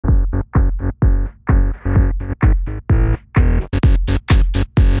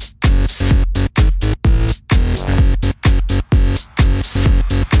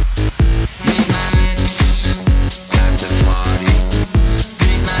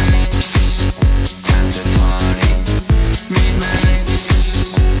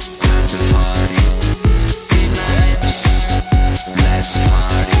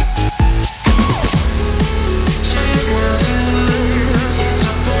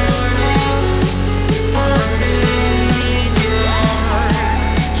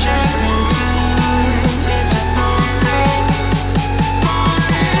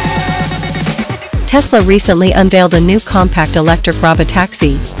Tesla recently unveiled a new compact electric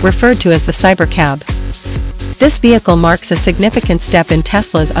robotaxi, referred to as the Cybercab. This vehicle marks a significant step in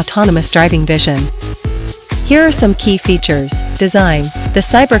Tesla's autonomous driving vision. Here are some key features. Design. The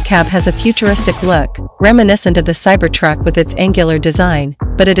Cybercab has a futuristic look, reminiscent of the Cybertruck with its angular design,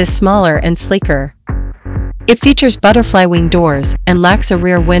 but it is smaller and sleeker. It features butterfly wing doors and lacks a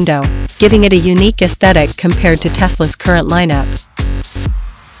rear window, giving it a unique aesthetic compared to Tesla's current lineup.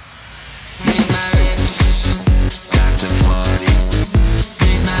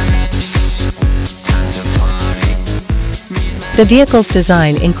 The vehicle's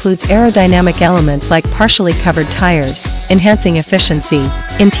design includes aerodynamic elements like partially covered tires, enhancing efficiency.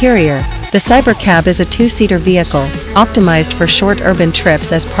 Interior. The Cybercab is a two-seater vehicle, optimized for short urban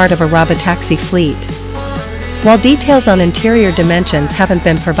trips as part of a robotaxi fleet. While details on interior dimensions haven't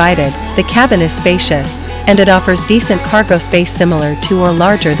been provided, the cabin is spacious, and it offers decent cargo space similar to or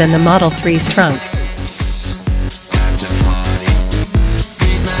larger than the Model 3's trunk.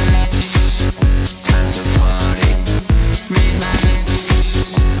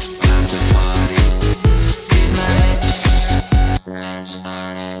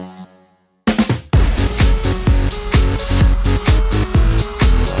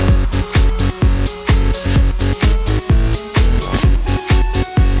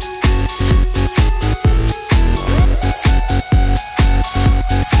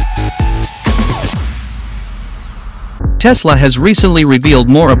 Tesla has recently revealed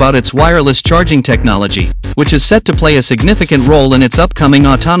more about its wireless charging technology, which is set to play a significant role in its upcoming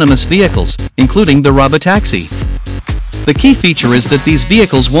autonomous vehicles, including the Robotaxi. The key feature is that these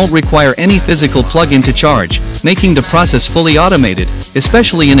vehicles won't require any physical plug-in to charge, making the process fully automated,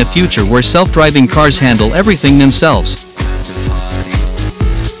 especially in a future where self-driving cars handle everything themselves.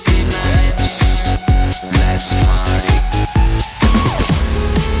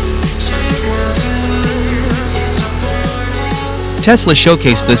 Tesla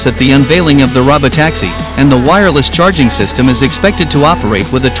showcased this at the unveiling of the Robotaxi, and the wireless charging system is expected to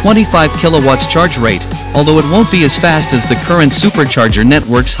operate with a 25 kilowatts charge rate, although it won't be as fast as the current supercharger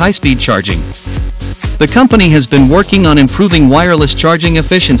network's high-speed charging. The company has been working on improving wireless charging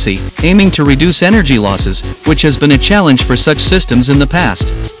efficiency, aiming to reduce energy losses, which has been a challenge for such systems in the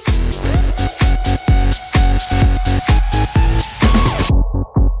past.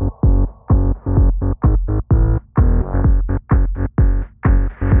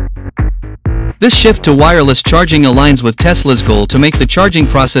 This shift to wireless charging aligns with Tesla's goal to make the charging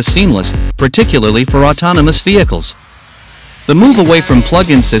process seamless, particularly for autonomous vehicles. The move away from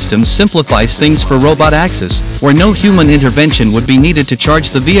plug-in systems simplifies things for Robotaxis, where no human intervention would be needed to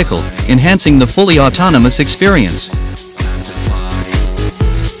charge the vehicle, enhancing the fully autonomous experience.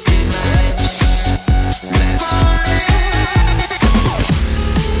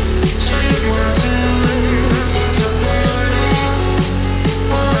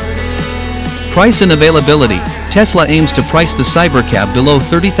 Price and availability. Tesla aims to price the Cybercab below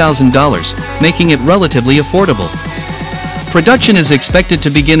 $30,000, making it relatively affordable. Production is expected to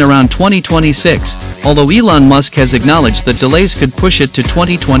begin around 2026, although Elon Musk has acknowledged that delays could push it to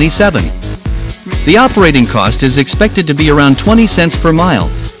 2027. The operating cost is expected to be around 20 cents per mile,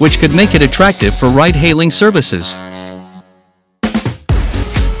 which could make it attractive for ride-hailing services.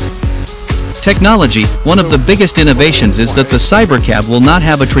 Technology. One of the biggest innovations is that the Cybercab will not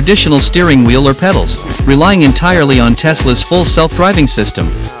have a traditional steering wheel or pedals, relying entirely on Tesla's full self-driving system.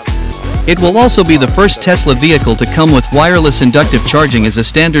 It will also be the first Tesla vehicle to come with wireless inductive charging as a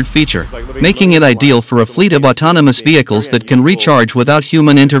standard feature, making it ideal for a fleet of autonomous vehicles that can recharge without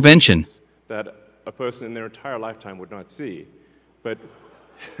human intervention. That a person in their entire lifetime would not see, but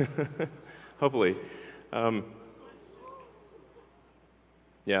hopefully,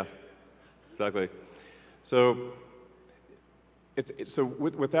 yeah. Exactly. So,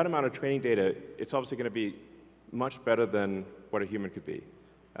 with that amount of training data, it's obviously going to be much better than what a human could be,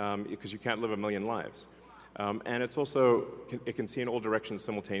 because you can't live a million lives. And it's also, it can see in all directions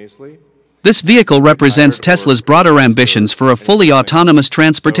simultaneously. This vehicle represents Tesla's broader ambitions for a fully autonomous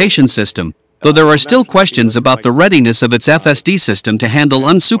transportation system, though there are still questions about the readiness of its FSD system to handle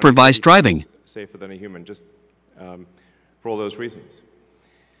unsupervised driving. Safer than a human, just for all those reasons.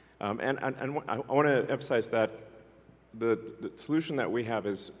 And I want to emphasize that the solution that we have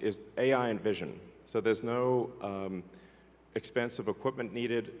is AI and vision. So there's no expensive equipment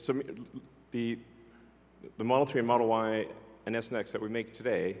needed. So the Model 3 and Model Y and S and X that we make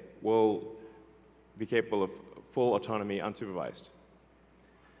today will be capable of full autonomy unsupervised.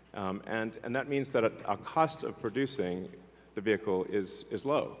 And that means that our cost of producing the vehicle is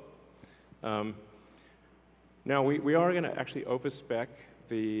low. Now, we are going to actually overspec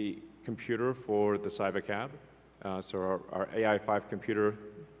the computer for the Cybercab. So our AI5 computer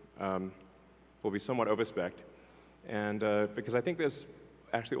will be somewhat overspec'd. And because I think there's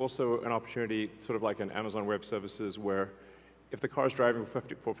actually also an opportunity, sort of like in Amazon Web Services, where if the car is driving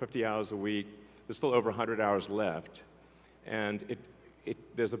for 50 hours a week, there's still over 100 hours left. And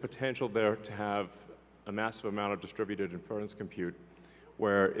there's a potential there to have a massive amount of distributed inference compute,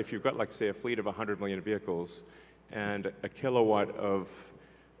 where if you've got, like, say, a fleet of 100 million vehicles and a kilowatt of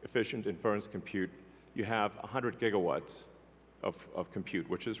efficient inference compute, you have 100 gigawatts of compute,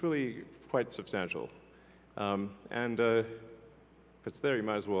 which is really quite substantial. And if it's there, you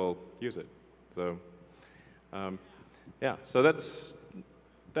might as well use it. So, yeah, so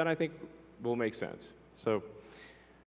that I think will make sense. So